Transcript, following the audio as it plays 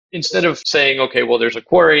instead of saying, okay, well, there's a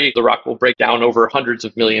quarry, the rock will break down over hundreds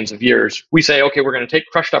of millions of years, we say, okay, we're going to take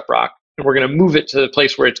crushed up rock and we're going to move it to a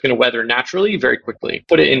place where it's going to weather naturally very quickly,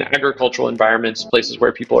 put it in agricultural environments, places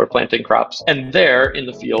where people are planting crops. And there in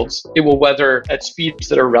the fields, it will weather at speeds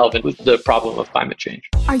that are relevant with the problem of climate change.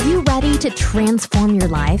 Are you ready to transform your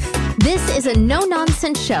life? This is a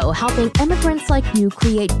no-nonsense show helping immigrants like you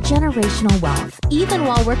create generational wealth, even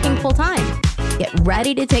while working full-time. Get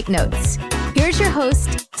ready to take notes. Here's your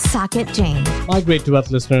host, Saket Jain. My Great to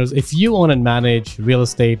Wealth listeners, if you own and manage real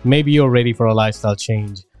estate, maybe you're ready for a lifestyle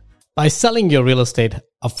change. By selling your real estate,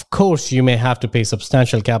 of course, you may have to pay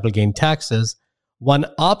substantial capital gain taxes. One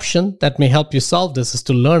option that may help you solve this is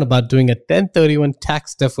to learn about doing a 1031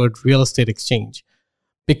 tax-deferred real estate exchange,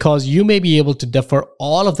 because you may be able to defer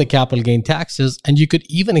all of the capital gain taxes, and you could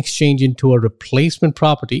even exchange into a replacement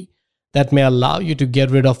property that may allow you to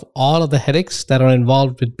get rid of all of the headaches that are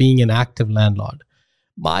involved with being an active landlord.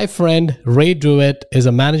 My friend Ray Druitt is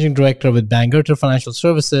a managing director with Bangerter Financial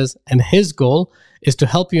Services, and his goal is to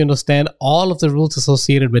help you understand all of the rules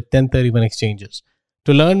associated with 1031 exchanges.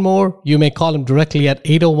 To learn more, you may call him directly at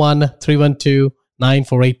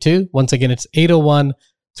 801-312-9482. Once again, it's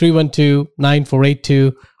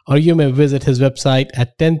 801-312-9482, or you may visit his website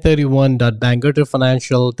at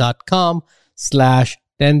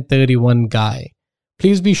 1031.bangerterfinancial.com/1031guy.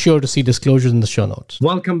 Please be sure to see disclosures in the show notes.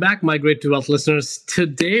 Welcome back, my Great to Wealth listeners.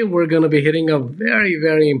 Today, we're going to be hitting a very,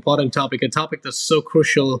 very important topic, a topic that's so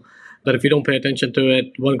crucial that if you don't pay attention to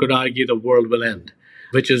it, one could argue the world will end,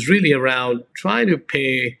 which is really around trying to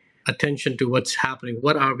pay attention to what's happening.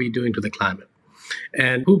 What are we doing to the climate?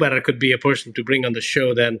 And who better could be a person to bring on the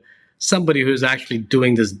show than somebody who's actually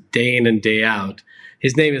doing this day in and day out.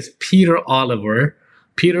 His name is Peter Oliver.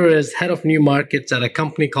 Peter is head of new markets at a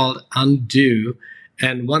company called Undo.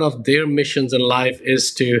 And one of their missions in life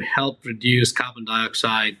is to help reduce carbon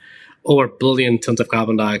dioxide, over a billion tons of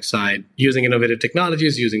carbon dioxide, using innovative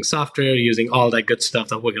technologies, using software, using all that good stuff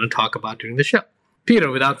that we're going to talk about during the show. Peter,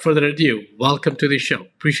 without further ado, welcome to the show.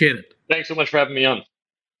 Appreciate it. Thanks so much for having me on.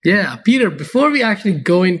 Yeah, Peter, before we actually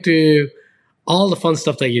go into all the fun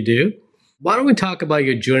stuff that you do, why don't we talk about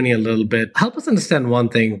your journey a little bit? Help us understand one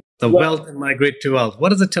thing, wealth and migrate to wealth. What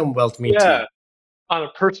does the term wealth mean to you? On a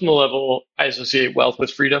personal level, I associate wealth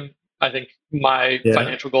with freedom. I think my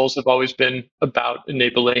financial goals have always been about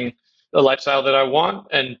enabling a lifestyle that I want,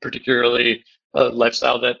 and particularly a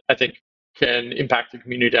lifestyle that I think can impact the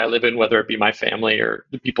community I live in, whether it be my family or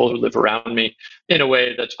the people who live around me, in a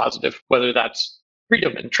way that's positive, whether that's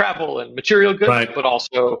freedom and travel and material goods, but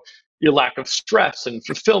also your lack of stress and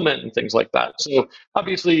fulfillment and things like that. So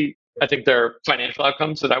obviously, I think there are financial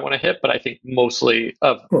outcomes that I want to hit, but I think mostly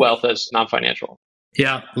of wealth as non-financial.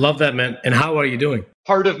 Yeah, love that, man. And how are you doing?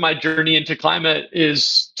 Part of my journey into climate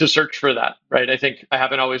is to search for that, right? I think I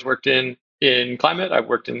haven't always worked in climate. I've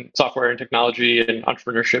worked in software and technology and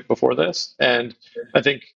entrepreneurship before this. And I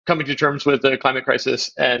think coming to terms with the climate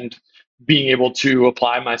crisis and being able to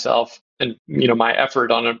apply myself and my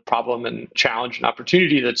effort on a problem and challenge and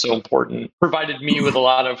opportunity that's so important provided me with a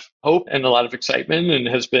lot of hope and a lot of excitement, and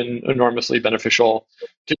has been enormously beneficial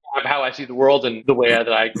to how I see the world and the way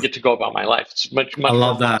that I get to go about my life. It's much I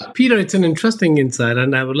love that. Awesome. Peter, it's an interesting insight,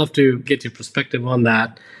 and I would love to get your perspective on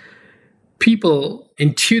that. People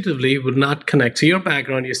intuitively would not connect. So your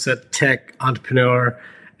background, you said tech, entrepreneur,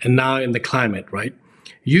 and now in the climate, right?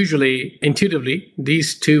 Usually, intuitively,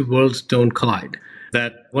 these two worlds don't collide.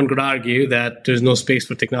 That one could argue that there's no space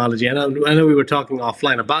for technology. And I know we were talking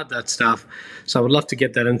offline about that stuff, so I would love to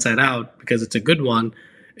get that insight out because it's a good one,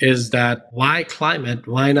 is that why climate?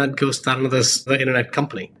 Why not go start another internet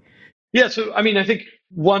company? Yeah, so I think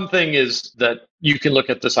one thing is that you can look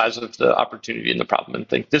at the size of the opportunity and the problem and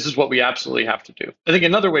think, this is what we absolutely have to do. I think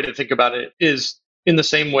another way to think about it is in the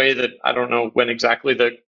same way that, I don't know when exactly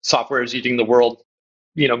the software is eating the world,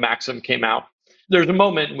 maxim came out. There's a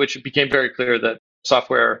moment in which it became very clear that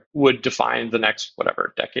software would define the next,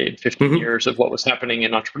 decade, 15 years of what was happening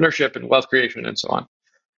in entrepreneurship and wealth creation and so on.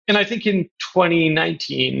 And I think in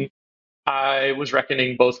 2019, I was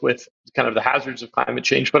reckoning both with kind of the hazards of climate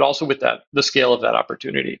change, but also with the scale of that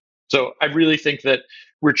opportunity. So I really think that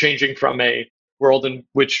we're changing from a world in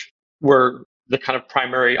which the kind of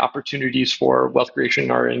primary opportunities for wealth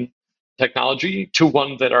creation are in technology to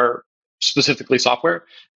one that are specifically software,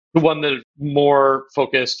 to one that is more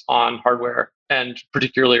focused on hardware and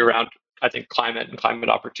particularly around, I think, climate and climate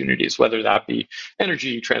opportunities, whether that be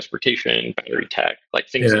energy, transportation, battery tech, like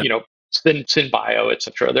things, synbio, et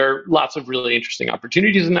cetera. There are lots of really interesting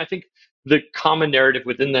opportunities. And I think the common narrative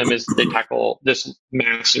within them is they tackle this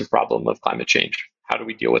massive problem of climate change. How do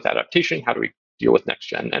we deal with adaptation? How do we deal with next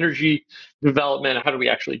gen energy development? How do we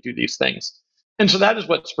actually do these things? And so that is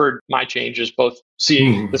what spurred my change, is both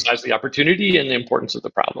seeing the size of the opportunity and the importance of the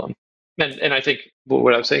problem. And I think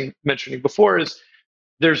what I was mentioning before is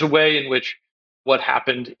there's a way in which what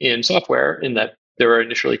happened in software, in that there were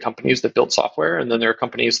initially companies that built software, and then there are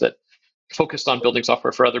companies that focused on building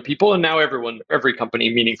software for other people, and now every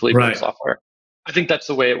company meaningfully builds software. I think that's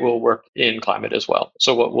the way it will work in climate as well.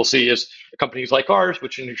 So what we'll see is companies like ours,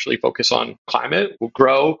 which initially focus on climate, will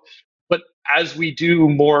grow. But as we do,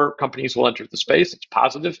 more companies will enter the space. It's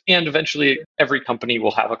positive. And eventually, every company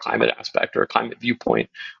will have a climate aspect or a climate viewpoint,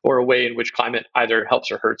 or a way in which climate either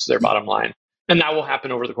helps or hurts their bottom line. And that will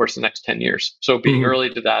happen over the course of the next 10 years. So being early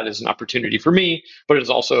to that is an opportunity for me, but it is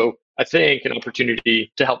also, I think, an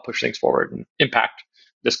opportunity to help push things forward and impact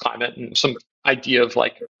this climate and some idea of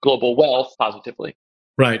like global wealth positively.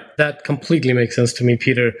 Right. That completely makes sense to me,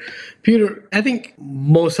 Peter. Peter, I think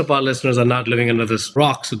most of our listeners are not living under this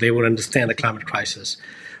rock, so they would understand the climate crisis.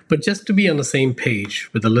 But just to be on the same page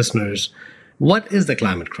with the listeners, what is the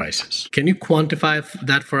climate crisis? Can you quantify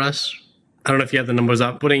that for us? I don't know if you have the numbers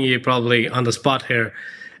up, putting you probably on the spot here,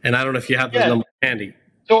 and I don't know if you have those numbers handy.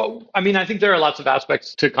 So, I mean, I think there are lots of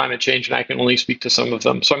aspects to climate change, and I can only speak to some of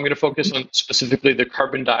them. So I'm going to focus on specifically the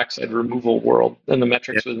carbon dioxide removal world and the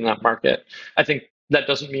metrics within that market. I think that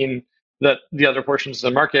doesn't mean that the other portions of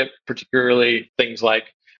the market, particularly things like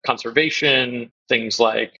conservation, things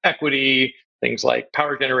like equity, things like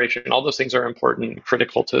power generation, all those things are important and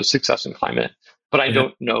critical to success in climate. But I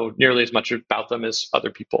don't know nearly as much about them as other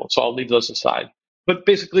people. So I'll leave those aside. But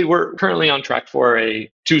basically, we're currently on track for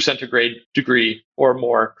a 2 centigrade degree or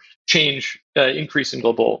more increase in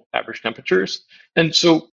global average temperatures. And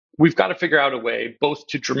so we've got to figure out a way both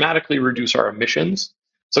to dramatically reduce our emissions,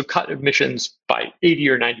 so cut emissions by 80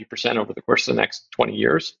 or 90% over the course of the next 20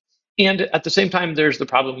 years. And at the same time, there's the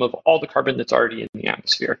problem of all the carbon that's already in the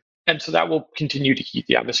atmosphere. And so that will continue to heat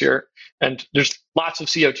the atmosphere. And there's lots of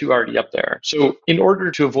CO2 already up there. So in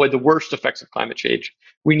order to avoid the worst effects of climate change,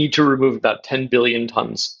 we need to remove about 10 billion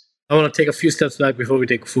tons. I want to take a few steps back before we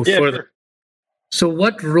take further. Sure. So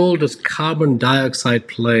what role does carbon dioxide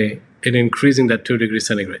play in increasing that 2 degrees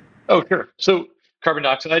centigrade? Oh, sure. So carbon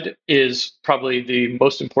dioxide is probably the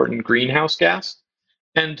most important greenhouse gas.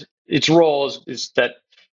 And its role is that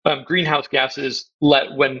greenhouse gases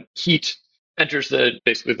when heat enters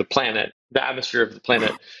basically the planet, the atmosphere of the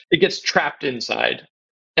planet, it gets trapped inside.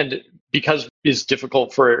 And because it's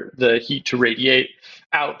difficult for the heat to radiate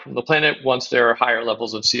out from the planet once there are higher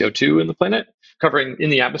levels of CO2 in the planet covering in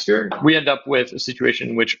the atmosphere, we end up with a situation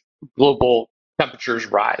in which global temperatures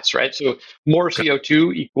rise, right? So more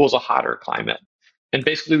CO2 equals a hotter climate. And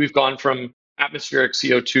basically we've gone from atmospheric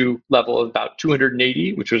CO2 level of about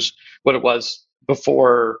 280, which was what it was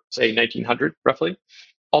before, say, 1900, roughly,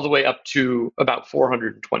 all the way up to about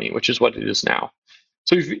 420, which is what it is now.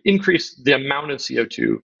 So we've increased the amount of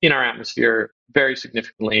CO2 in our atmosphere very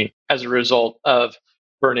significantly as a result of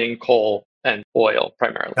burning coal and oil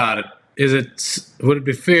primarily. Got it. Would it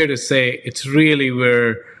be fair to say it's really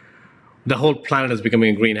where the whole planet is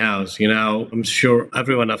becoming a greenhouse? You know, I'm sure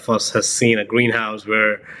every one of us has seen a greenhouse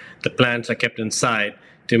where the plants are kept inside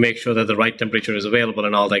to make sure that the right temperature is available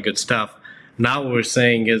and all that good stuff. Now what we're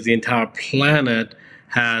saying is the entire planet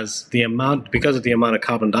has because of the amount of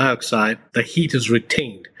carbon dioxide, the heat is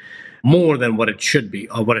retained more than what it should be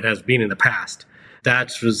or what it has been in the past.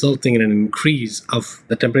 That's resulting in an increase of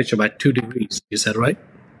the temperature by 2 degrees. You said, right?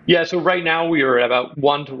 Yeah, so right now we are at about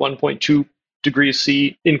 1 to 1.2 degrees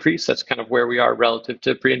C increase. That's kind of where we are relative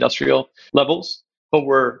to pre-industrial levels. But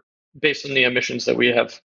we're, based on the emissions that we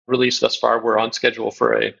have released thus far, we're on schedule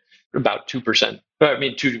for about 2%,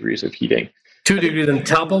 2 degrees of heating. 2 degrees on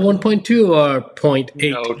top of 1.2 or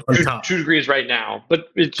 0.8 on top? 2 degrees right now. But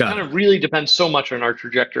it kind of really depends so much on our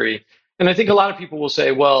trajectory. And I think a lot of people will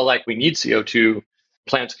say, well, like we need CO2.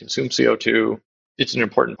 Plants consume CO2. It's an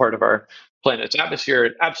important part of our planet's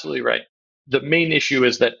atmosphere. Absolutely right. The main issue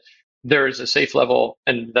is that there is a safe level,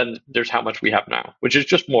 and then there's how much we have now, which is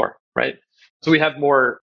just more, right? So we have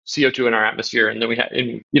more CO2 in our atmosphere, and then we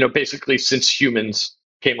have, basically since humans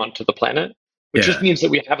came onto the planet, which just means that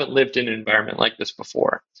we haven't lived in an environment like this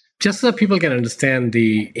before. Just so that people can understand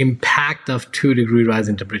the impact of 2 degree rise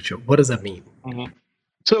in temperature, what does that mean? Mm-hmm.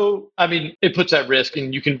 So, it puts at risk,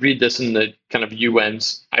 and you can read this in the kind of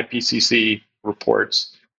UN's IPCC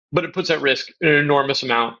reports, but it puts at risk an enormous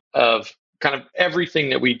amount of kind of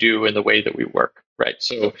everything that we do in the way that we work, right?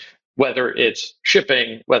 So whether it's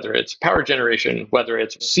shipping, whether it's power generation, whether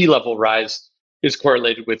it's sea level rise is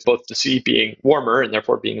correlated with both the sea being warmer and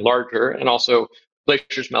therefore being larger, and also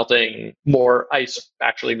glaciers melting, more ice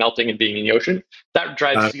actually melting and being in the ocean, that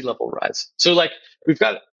drives sea level rise. So like we've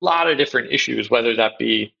got a lot of different issues, whether that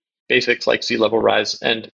be basics like sea level rise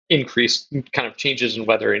and increased kind of changes in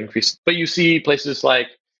weather increase. But you see places like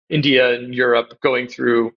India and Europe going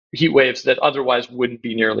through heat waves that otherwise wouldn't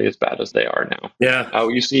be nearly as bad as they are now. Yeah.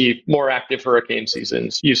 You see more active hurricane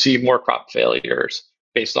seasons. You see more crop failures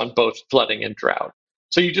based on both flooding and drought.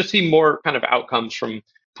 So you just see more kind of outcomes from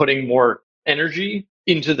putting more energy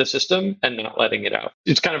into the system and not letting it out.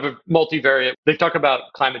 It's kind of a multivariate. They talk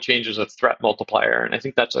about climate change as a threat multiplier, and I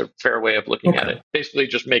think that's a fair way of looking at it. Basically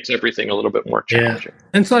just makes everything a little bit more challenging. Yeah.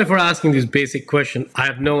 And sorry for asking this basic question. I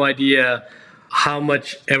have no idea how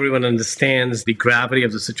much everyone understands the gravity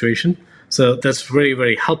of the situation. So that's very,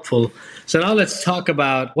 very helpful. So now let's talk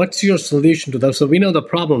about what's your solution to that. So we know the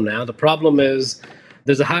problem now. The problem is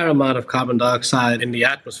there's a higher amount of carbon dioxide in the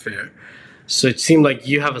atmosphere. So it seemed like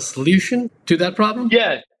you have a solution to that problem?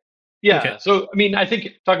 Yeah. Okay. So, I mean, I think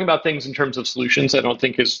talking about things in terms of solutions, I don't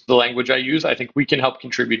think is the language I use. I think we can help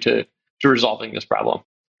contribute to resolving this problem.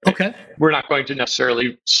 Okay. We're not going to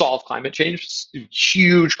necessarily solve climate change. It's a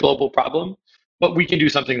huge global problem, but we can do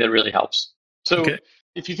something that really helps. So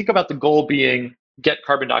if you think about the goal being get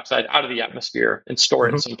carbon dioxide out of the atmosphere and store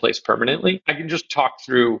it someplace permanently, I can just talk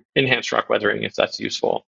through enhanced rock weathering if that's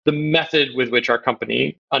useful. The method with which our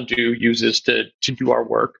company, Undo, uses to do our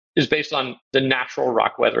work is based on the natural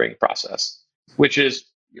rock weathering process, which is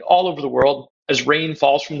all over the world. As rain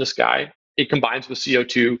falls from the sky, it combines with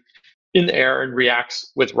CO2 in the air and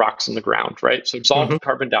reacts with rocks in the ground, right? So dissolved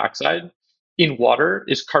carbon dioxide in water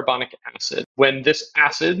is carbonic acid. When this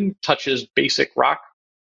acid touches basic rock,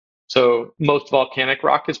 so most volcanic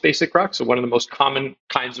rock is basic rock. So one of the most common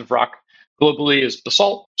kinds of rock globally is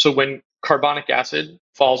basalt. So when carbonic acid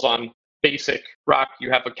falls on basic rock,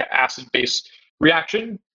 you have an acid-base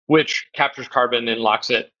reaction, which captures carbon and locks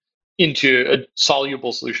it into a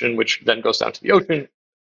soluble solution, which then goes down to the ocean.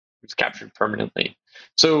 It's captured permanently.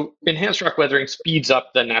 So enhanced rock weathering speeds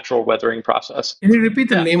up the natural weathering process. Can you repeat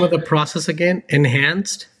the name of the process again?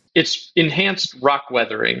 Enhanced? It's enhanced rock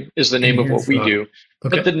weathering is the name of what we do.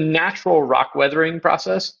 But the natural rock weathering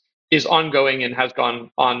process is ongoing and has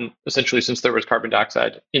gone on essentially since there was carbon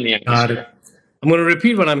dioxide in the atmosphere. I'm going to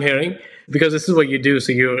repeat what I'm hearing because this is what you do.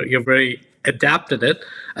 So you're very adept at it.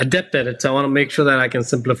 So I want to make sure that I can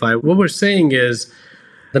simplify. What we're saying is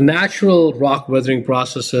the natural rock weathering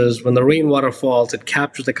processes, when the rainwater falls, it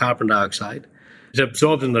captures the carbon dioxide. It's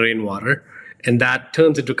absorbed in the rainwater, and that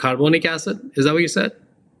turns into carbonic acid. Is that what you said?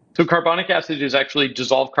 So carbonic acid is actually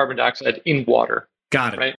dissolved carbon dioxide in water.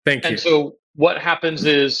 Got it. Right? Thank you. And so what happens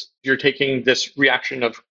is you're taking this reaction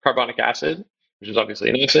of carbonic acid, which is obviously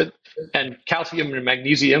an acid, and calcium and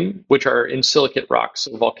magnesium, which are in silicate rocks,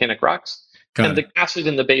 so volcanic rocks. And the acid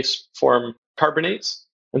and the base form carbonates,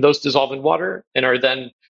 and those dissolve in water and are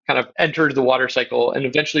then kind of entered the water cycle and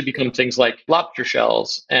eventually become things like lobster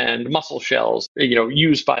shells and mussel shells,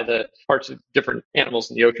 used by the parts of different animals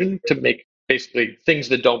in the ocean to make basically things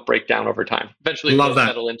that don't break down over time. Eventually they'll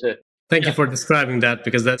settle into. Thank you for describing that,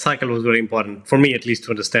 because that cycle was very important for me, at least, to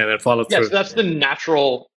understand and follow through. Yes, that's the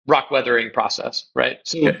natural rock weathering process, right?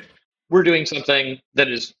 So we're doing something that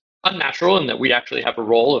is unnatural and that we actually have a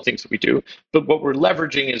role of things that we do. But what we're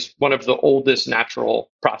leveraging is one of the oldest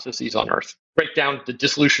natural processes on Earth, break down the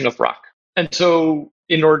dissolution of rock. And so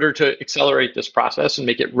in order to accelerate this process and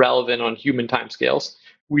make it relevant on human timescales,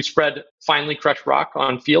 we spread finely crushed rock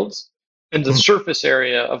on fields, and the surface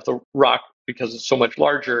area of the rock, because it's so much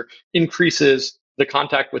larger, increases the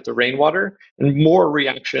contact with the rainwater, and more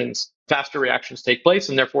reactions, faster reactions take place,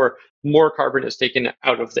 and therefore more carbon is taken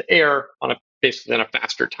out of the air on basically on a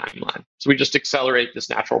faster timeline. So we just accelerate this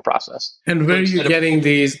natural process. And where are you getting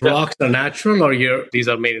these rocks? Are natural, or these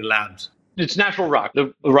are made in labs? It's natural rock.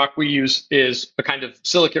 The rock we use is a kind of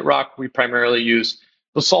silicate rock. We primarily use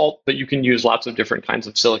basalt, but you can use lots of different kinds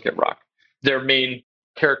of silicate rock. Their main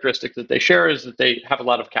characteristic that they share is that they have a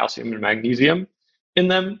lot of calcium and magnesium in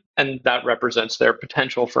them, and that represents their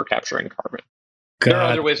potential for capturing carbon. There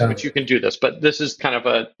are other ways in which you can do this, but this is kind of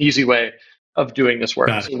an easy way of doing this work.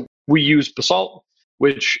 So we use basalt,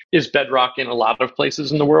 which is bedrock in a lot of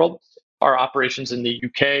places in the world. Our operations in the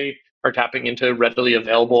UK are tapping into readily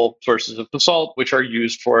available sources of basalt, which are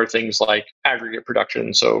used for things like aggregate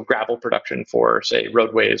production, so gravel production for, say,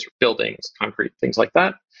 roadways, buildings, concrete, things like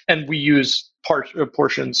that. And we use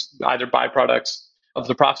portions, either byproducts of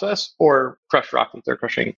the process or crushed rock that they're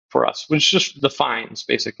crushing for us, which is just the fines,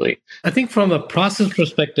 basically. I think from a process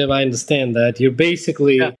perspective, I understand that you're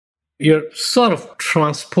basically, you're sort of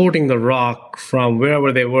transporting the rock from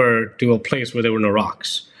wherever they were to a place where there were no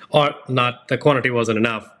rocks, or not, the quantity wasn't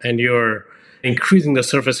enough, and you're increasing the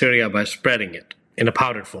surface area by spreading it in a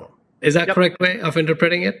powdered form. Is that correct way of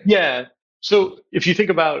interpreting it? Yeah. So if you think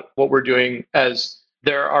about what we're doing, as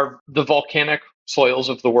there are the volcanic soils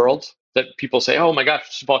of the world that people say, oh my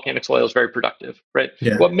gosh, volcanic soil is very productive, right?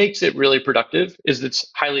 Yeah. What makes it really productive is it's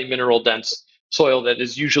highly mineral dense soil that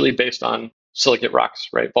is usually based on silicate rocks,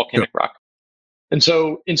 right? Volcanic rock. And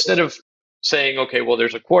so instead of saying, okay, well,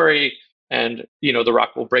 there's a quarry and the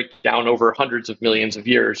rock will break down over hundreds of millions of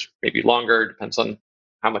years, maybe longer, depends on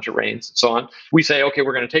how much it rains and so on. We say, okay,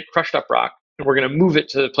 we're going to take crushed up rock and we're going to move it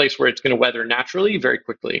to a place where it's going to weather naturally very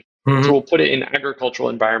quickly. Mm-hmm. So we'll put it in agricultural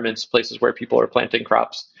environments, places where people are planting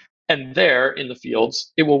crops. And there in the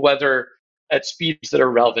fields, it will weather at speeds that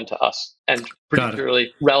are relevant to us and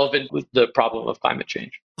particularly relevant with the problem of climate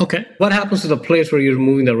change. Okay. What happens to the place where you're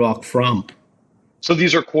moving the rock from? So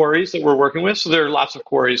these are quarries that we're working with. So there are lots of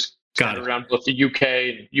quarries scattered around both the UK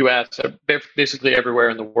and US, basically everywhere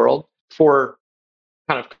in the world. For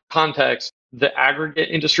kind of context, the aggregate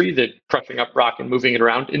industry, the crushing up rock and moving it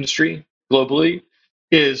around industry globally,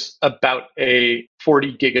 is about a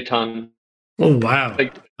 40 gigaton. Oh, wow.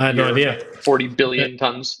 I had no idea. 40 billion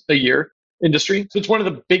tons a year industry. So it's one of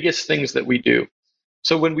the biggest things that we do.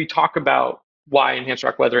 So when we talk about why enhanced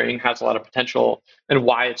rock weathering has a lot of potential and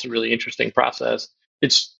why it's a really interesting process,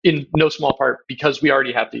 it's in no small part because we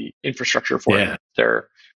already have the infrastructure for it. There are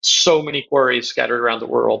so many quarries scattered around the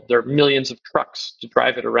world. There are millions of trucks to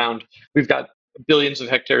drive it around. We've got billions of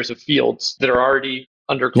hectares of fields that are already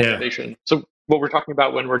under cultivation. So what we're talking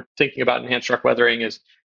about when we're thinking about enhanced rock weathering is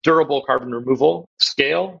durable carbon removal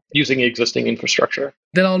scale using existing infrastructure.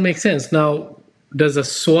 That all makes sense. Now, does the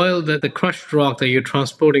soil, the crushed rock that you're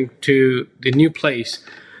transporting to the new place,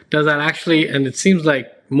 does that actually, and it seems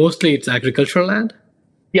like mostly it's agricultural land?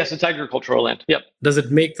 Yes, it's agricultural land. Yep. Does it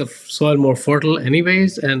make the soil more fertile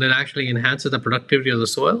anyways, and it actually enhances the productivity of the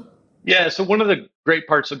soil? Yeah, so one of the great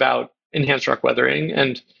parts about enhanced rock weathering,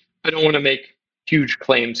 and I don't want to make huge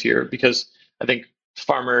claims here because I think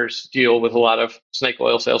farmers deal with a lot of snake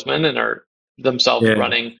oil salesmen and are themselves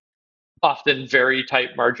running often very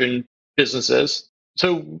tight margin businesses.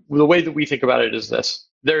 So the way that we think about it is this.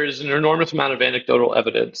 There is an enormous amount of anecdotal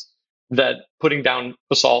evidence that putting down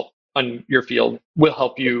basalt on your field will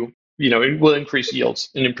help you, it will increase yields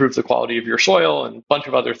and improve the quality of your soil and a bunch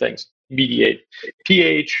of other things, mediate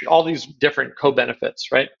pH, all these different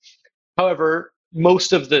co-benefits, right? However,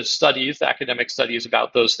 most of the studies, the academic studies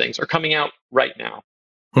about those things are coming out right now.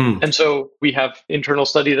 And so we have internal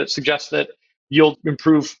study that suggests that yield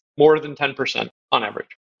improve more than 10% on average.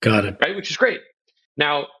 Got it. Right, which is great.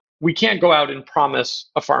 Now, we can't go out and promise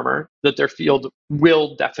a farmer that their field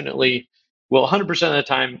will 100% of the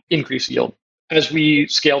time increase yield. As we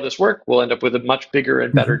scale this work, we'll end up with a much bigger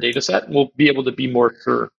and better data set, and we'll be able to be more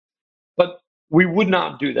sure. But we would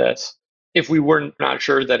not do this if we were not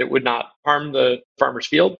sure that it would not harm the farmer's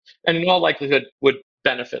field, and in all likelihood would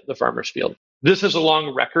benefit the farmer's field. This is a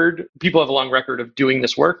long record. People have a long record of doing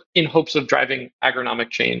this work in hopes of driving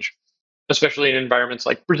agronomic change, especially in environments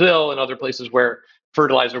like Brazil and other places where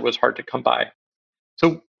fertilizer was hard to come by.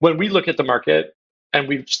 So when we look at the market and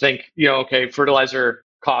we think, okay, fertilizer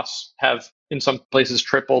costs have in some places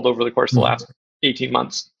tripled over the course of the last 18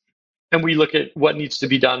 months. And we look at what needs to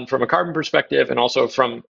be done from a carbon perspective and also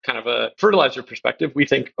from kind of a fertilizer perspective, we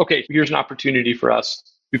think, okay, here's an opportunity for us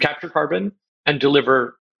to capture carbon and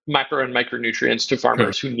deliver macro and micronutrients to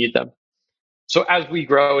farmers who need them. So as we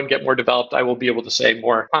grow and get more developed, I will be able to say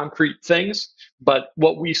more concrete things. But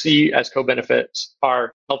what we see as co-benefits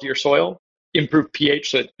are healthier soil, improved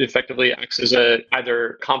pH, so it effectively acts as a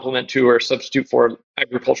either complement to or substitute for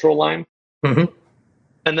agricultural lime.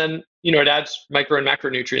 And then, it adds micro and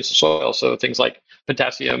macronutrients to soil. So things like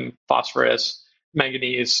potassium, phosphorus,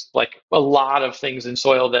 manganese, like a lot of things in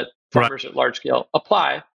soil that farmers at large scale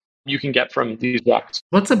apply, you can get from these rocks.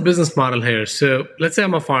 What's the business model here? So let's say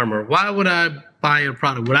I'm a farmer. Why would I buy your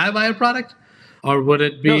product? Would I buy a product? Or would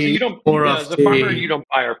it be more of the farmer, you don't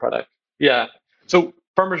buy our product. Yeah. So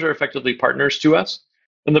farmers are effectively partners to us.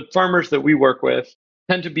 And the farmers that we work with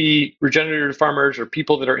tend to be regenerative farmers or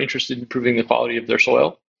people that are interested in improving the quality of their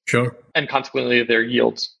soil. Sure. And consequently their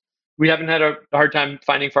yields. We haven't had a hard time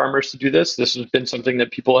finding farmers to do this. This has been something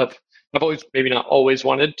that people have always, maybe not always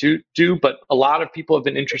wanted to do, but a lot of people have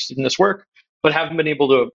been interested in this work, but haven't been able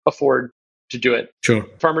to afford to do it. Sure.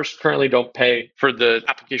 Farmers currently don't pay for the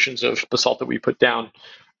applications of basalt that we put down.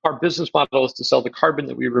 Our business model is to sell the carbon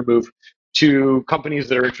that we remove to companies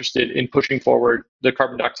that are interested in pushing forward the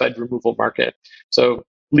carbon dioxide removal market. So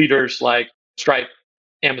leaders like Stripe,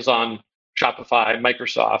 Amazon, Shopify,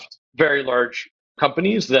 Microsoft, very large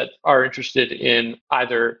companies that are interested in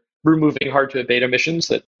either removing hard to abate emissions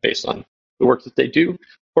that based on the work that they do,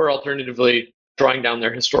 or alternatively, drawing down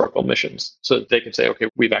their historical emissions so that they can say, okay,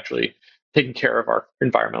 we've actually taken care of our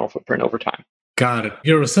environmental footprint over time. Got it.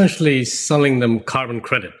 You're essentially selling them carbon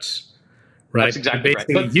credits, right? That's exactly right.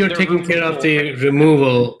 Basically, you're taking care of the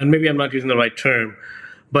removal, and maybe I'm not using the right term,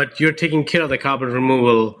 but you're taking care of the carbon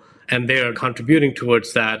removal and they are contributing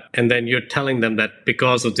towards that. And then you're telling them that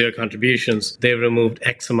because of their contributions, they've removed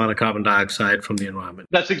X amount of carbon dioxide from the environment.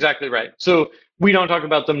 That's exactly right. So we don't talk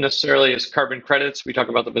about them necessarily as carbon credits. We talk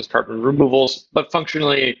about them as carbon removals, but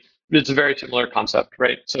functionally, it's a very similar concept,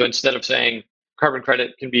 right? So instead of saying carbon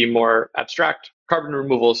credit can be more abstract, carbon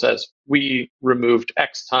removal says we removed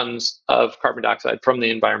X tons of carbon dioxide from the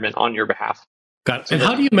environment on your behalf. Got it. So and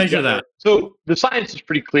how do you measure that? So the science is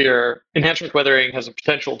pretty clear. Enhanced risk weathering has the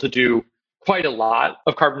potential to do quite a lot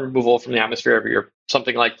of carbon removal from the atmosphere every year,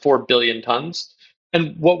 something like 4 billion tons.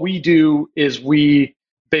 And what we do is we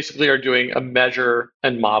basically are doing a measure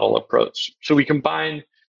and model approach. So we combine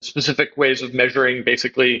specific ways of measuring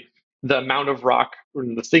basically the amount of rock or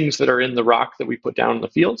the things that are in the rock that we put down in the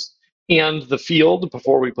fields and the field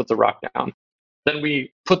before we put the rock down. Then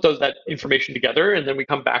we put that information together, and then we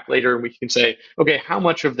come back later and we can say, okay, how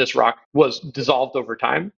much of this rock was dissolved over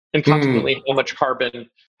time? And consequently, how much carbon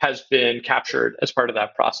has been captured as part of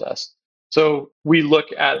that process? So we look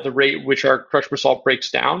at the rate which our crushed basalt breaks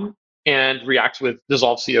down and reacts with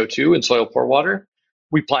dissolved CO2 and soil pore water.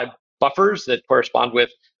 We apply buffers that correspond with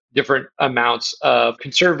different amounts of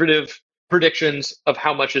conservative predictions of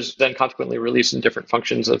how much is then consequently released in different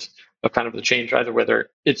functions of kind of the change, either whether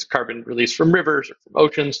it's carbon released from rivers or from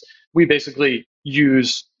oceans. We basically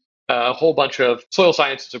use a whole bunch of soil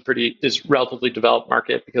science is relatively developed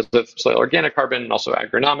market because of soil organic carbon and also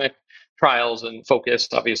agronomic trials and focus,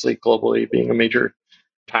 obviously globally being a major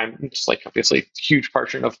time, it's like obviously a huge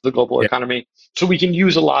portion of the global economy. So we can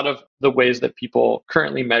use a lot of the ways that people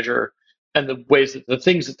currently measure and the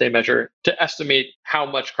things that they measure to estimate how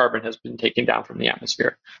much carbon has been taken down from the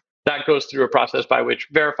atmosphere. That goes through a process by which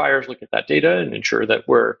verifiers look at that data and ensure that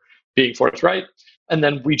we're being forthright. And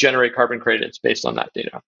then we generate carbon credits based on that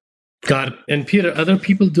data. Got it. And Peter, other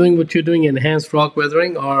people doing what you're doing, enhanced rock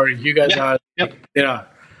weathering, or you guys are? Yep. Yeah.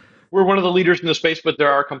 We're one of the leaders in the space, but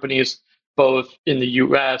there are companies both in the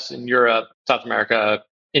US, in Europe, South America,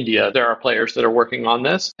 India. There are players that are working on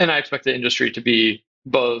this. And I expect the industry to be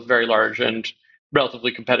both very large and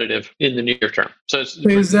relatively competitive in the near term. So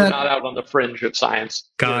we're not out on the fringe of science.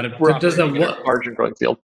 Got it. We're in a large and growing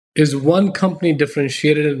field. Is one company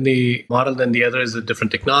differentiated in the model than the other? Is it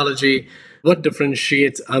different technology? What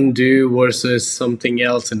differentiates Undo versus something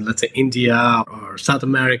else in, let's say, India or South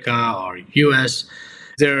America or US?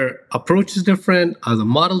 Their approach is different? Are the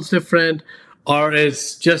models different? Or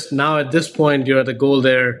is just now at this point, you're at the goal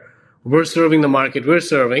there, we're serving the market we're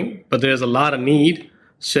serving, but there's a lot of need.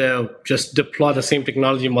 So just deploy the same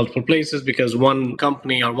technology in multiple places because one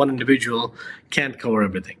company or one individual can't cover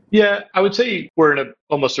everything. Yeah, I would say we're in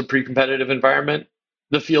almost a pre-competitive environment.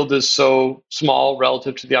 The field is so small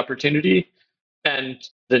relative to the opportunity and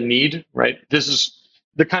the need, right? This is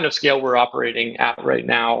the kind of scale we're operating at right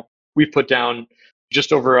now. We've put down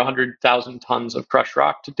just over 100,000 tons of crushed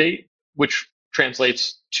rock to date, which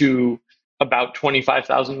translates to about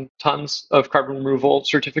 25,000 tons of carbon removal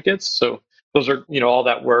certificates. So those are, all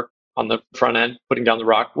that work on the front end, putting down the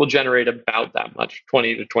rock will generate about that much,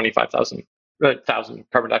 20 to 25,000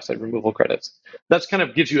 carbon dioxide removal credits. That's kind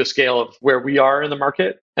of gives you a scale of where we are in the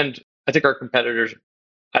market. And I think our competitors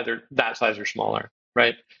either that size or smaller,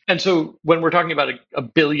 right? And so when we're talking about a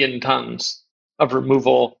billion tons of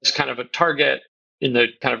removal is kind of a target in the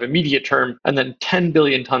kind of immediate term, and then 10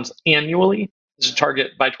 billion tons annually is a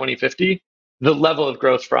target by 2050. The level of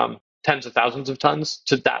growth from tens of thousands of tons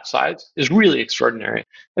to that size is really extraordinary.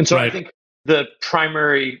 And so I think the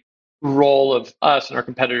primary role of us and our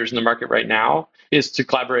competitors in the market right now is to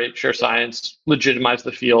collaborate, share science, legitimize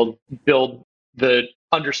the field, build the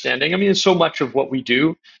understanding. I mean, so much of what we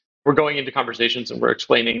do, we're going into conversations and we're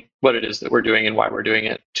explaining what it is that we're doing and why we're doing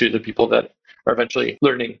it to the people that are eventually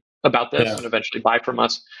learning about this and eventually buy from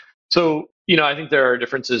us. So, I think there are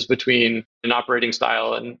differences between an operating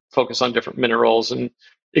style and focus on different minerals and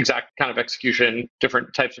exact kind of execution,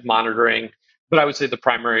 different types of monitoring. But I would say the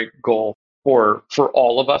primary goal for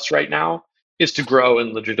all of us right now is to grow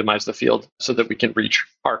and legitimize the field so that we can reach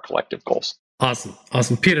our collective goals.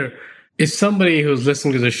 Awesome. Peter, if somebody who's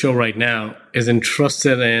listening to the show right now is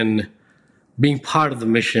interested in being part of the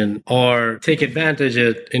mission or take advantage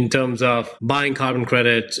of it in terms of buying carbon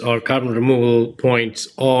credits or carbon removal points,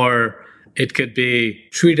 or it could be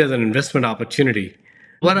treated as an investment opportunity,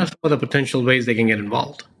 what are some of the potential ways they can get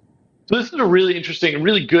involved? So this is a really interesting,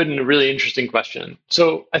 really good and a really interesting question.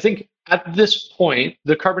 So I think at this point,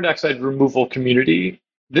 the carbon dioxide removal community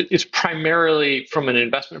is primarily, from an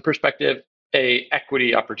investment perspective, a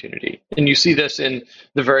equity opportunity. And you see this in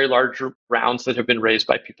the very large rounds that have been raised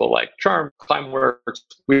by people like Charm, Climeworks.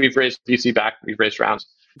 We've raised VC back, we've raised rounds.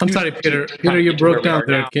 I'm sorry, Peter. Peter, you broke down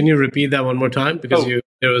there. Can you repeat that one more time? Because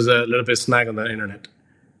there was a little bit of snag on the internet.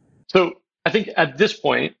 So I think at this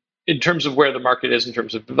point, in terms of where the market is in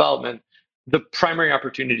terms of development, the primary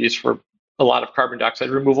opportunities for a lot of carbon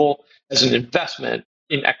dioxide removal as an investment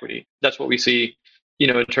in equity. That's what we see,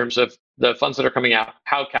 in terms of the funds that are coming out,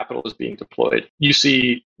 how capital is being deployed. You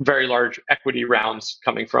see very large equity rounds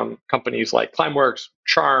coming from companies like Climeworks,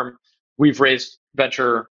 Charm. We've raised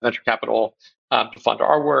venture capital to fund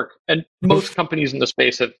our work. And most companies in the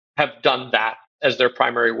space have done that as their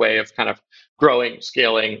primary way of kind of growing,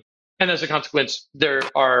 scaling. And as a consequence, there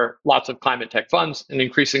are lots of climate tech funds and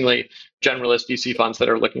increasingly generalist VC funds that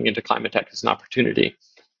are looking into climate tech as an opportunity.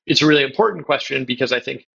 It's a really important question because I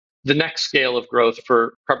think the next scale of growth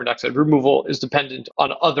for carbon dioxide removal is dependent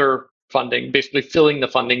on other funding, basically filling the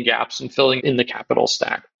funding gaps and filling in the capital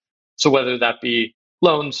stack. So whether that be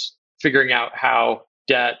loans, figuring out how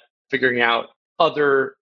debt, figuring out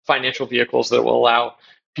other financial vehicles that will allow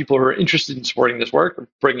people who are interested in supporting this work,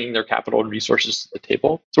 bringing their capital and resources to the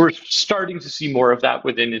table. So we're starting to see more of that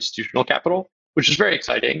within institutional capital, which is very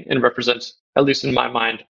exciting and represents, at least in my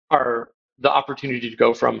mind, the opportunity to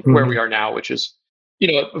go from where we are now, which is,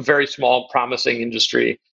 a very small, promising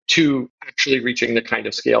industry, to actually reaching the kind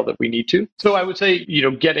of scale that we need to. So I would say,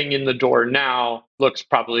 getting in the door now looks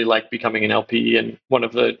probably like becoming an LP in one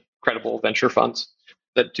of the credible venture funds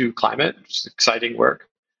that do climate, which is exciting work.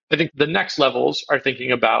 I think the next levels are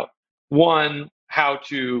thinking about, one, how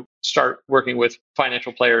to start working with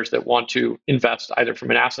financial players that want to invest either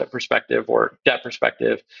from an asset perspective or debt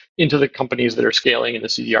perspective into the companies that are scaling in the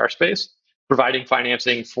CDR space, providing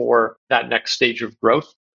financing for that next stage of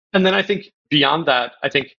growth. And then I think beyond that, I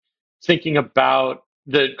think thinking about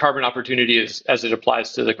the carbon opportunity as it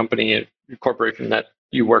applies to the company and corporation that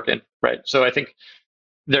you work in, right? So I think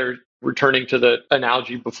they're returning to the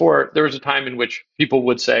analogy before, there was a time in which people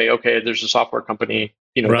would say, okay, there's a software company,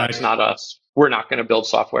 that's not us. We're not going to build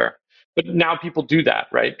software. But now people do that,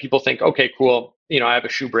 right? People think, okay, cool, I have a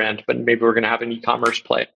shoe brand, but maybe we're going to have an e-commerce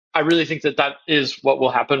play. I really think that is what will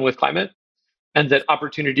happen with climate, and that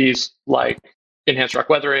opportunities like enhanced rock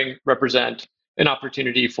weathering represent an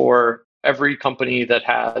opportunity for every company that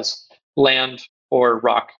has land or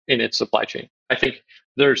rock in its supply chain. I think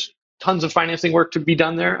there's tons of financing work to be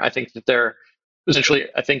done there. I think that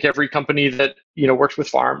every company that works with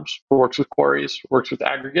farms, or works with quarries, works with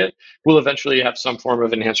aggregate, will eventually have some form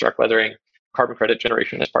of enhanced rock weathering, carbon credit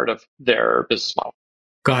generation as part of their business model.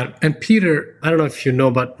 Got it. And Peter, I don't know if you know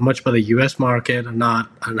much about the US market or not,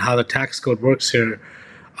 and how the tax code works here.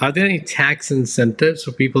 Are there any tax incentives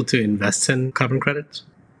for people to invest in carbon credits?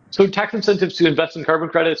 So tax incentives to invest in carbon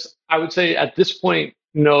credits, I would say at this point,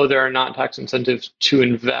 no, there are not tax incentives to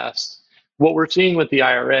invest. What we're seeing with the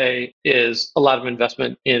IRA is a lot of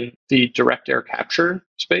investment in the direct air capture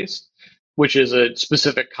space, which is a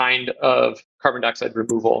specific kind of carbon dioxide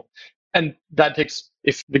removal. And that takes,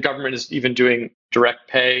 if the government is even doing direct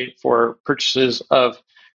pay for purchases of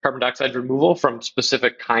carbon dioxide removal from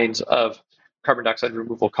specific kinds of carbon dioxide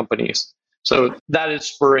removal companies. So that is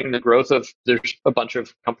spurring the growth of, there's a bunch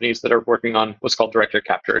of companies that are working on what's called direct air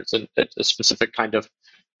capture. It's a specific kind of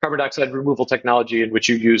carbon dioxide removal technology in which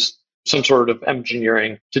you use some sort of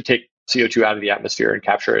engineering to take CO2 out of the atmosphere and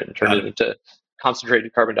capture it and turn it into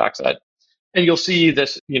concentrated carbon dioxide. And you'll see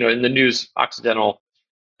this, in the news, Occidental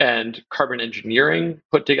and Carbon Engineering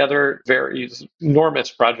put together very enormous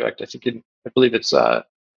project. I believe it's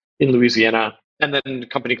in Louisiana. And then a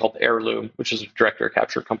company called Heirloom, which is a direct air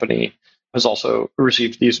capture company, has also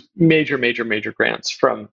received these major grants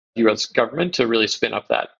from the US government to really spin up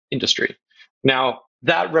that industry. Now,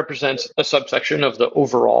 that represents a subsection of the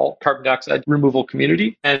overall carbon dioxide removal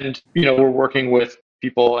community. And, we're working with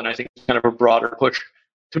people, and I think it's kind of a broader push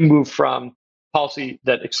to move from policy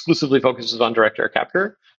that exclusively focuses on direct air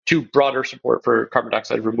capture to broader support for carbon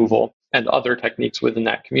dioxide removal and other techniques within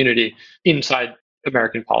that community inside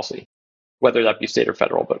American policy, whether that be state or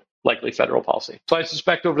federal, but likely federal policy. So I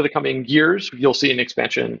suspect over the coming years, you'll see an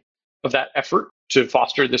expansion of that effort to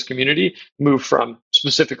foster this community, move from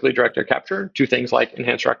specifically direct air capture to things like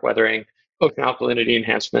enhanced rock weathering, ocean alkalinity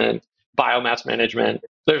enhancement, biomass management.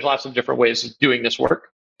 There's lots of different ways of doing this work.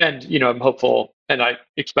 And, I'm hopeful and I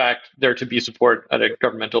expect there to be support at a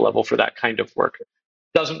governmental level for that kind of work.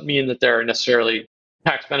 Doesn't mean that there are necessarily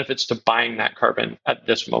tax benefits to buying that carbon at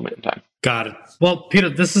this moment in time. Got it. Well, Peter,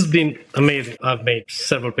 this has been amazing. I've made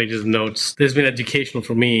several pages of notes. This has been educational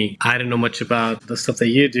for me. I didn't know much about the stuff that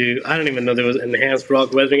you do. I don't even know there was enhanced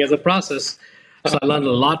rock weathering as a process. So I learned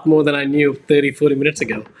a lot more than I knew 30, 40 minutes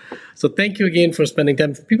ago. So thank you again for spending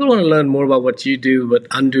time. If people want to learn more about what you do, what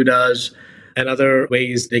Undo does, and other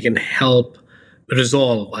ways they can help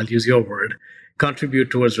resolve, I'll use your word, contribute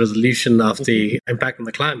towards resolution of the impact on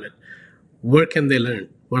the climate, where can they learn?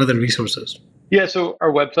 What are the resources? Yeah, so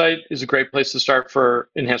our website is a great place to start for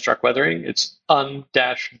enhanced rock weathering. It's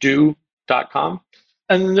un-do.com.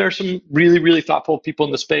 And there are some really, really thoughtful people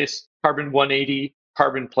in the space. Carbon 180,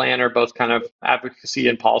 Carbon Plan are both kind of advocacy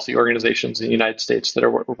and policy organizations in the United States that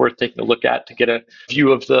are worth taking a look at to get a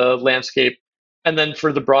view of the landscape. And then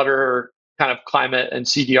for the broader kind of climate and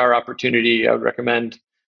CDR opportunity, I would recommend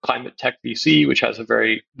Climate Tech VC, which has a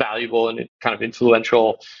very valuable and kind of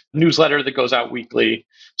influential newsletter that goes out weekly.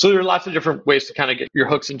 So there are lots of different ways to kind of get your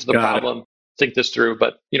hooks into the problem, think this through.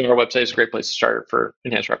 But our website is a great place to start for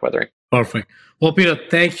enhanced rock weathering. Perfect. Well, Peter,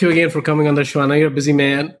 thank you again for coming on the show. I know you're a busy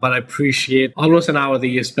man, but I appreciate almost an hour that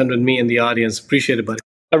you spent with me and the audience. Appreciate it, buddy.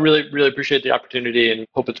 I really, really appreciate the opportunity and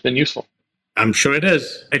hope it's been useful. I'm sure it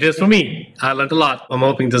is. It is for me. I learned a lot. I'm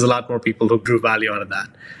hoping there's a lot more people who drew value out of that.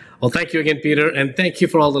 Well, thank you again, Peter. And thank you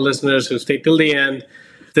for all the listeners who stayed till the end.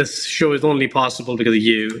 This show is only possible because of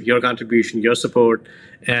you, your contribution, your support.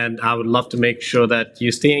 And I would love to make sure that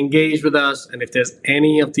you stay engaged with us. And if there's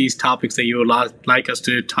any of these topics that you would like us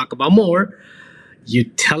to talk about more, you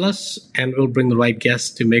tell us and we'll bring the right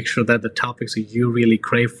guests to make sure that the topics that you really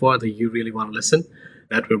crave for, that you really want to listen,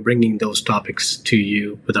 that we're bringing those topics to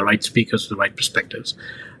you with the right speakers, with the right perspectives.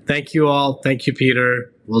 Thank you all. Thank you,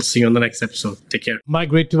 Peter. We'll see you on the next episode. Take care. My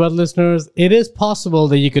great to wealth listeners, it is possible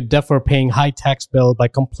that you could defer paying high tax bill by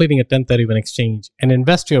completing a 1031 exchange and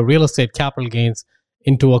invest your real estate capital gains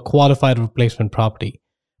into a qualified replacement property.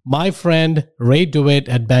 My friend Ray DeWitt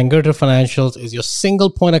at Bangerter Financials is your single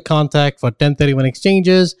point of contact for 1031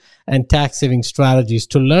 exchanges and tax saving strategies.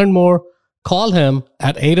 To learn more, call him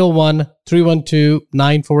at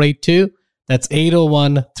 801-312-9482. That's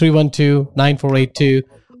 801-312-9482.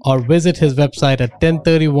 Or visit his website at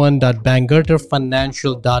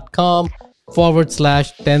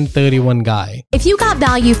 1031.bangerterfinancial.com/1031guy. If you got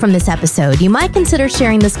value from this episode, you might consider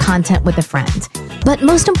sharing this content with a friend. But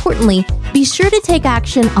most importantly, be sure to take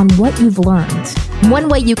action on what you've learned. One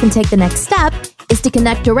way you can take the next step is to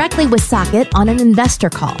connect directly with Socket on an investor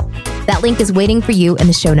call. That link is waiting for you in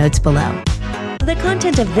the show notes below. The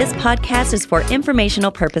content of this podcast is for informational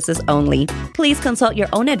purposes only. Please consult your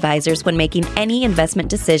own advisors when making any investment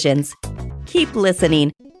decisions. Keep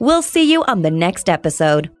listening. We'll see you on the next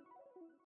episode.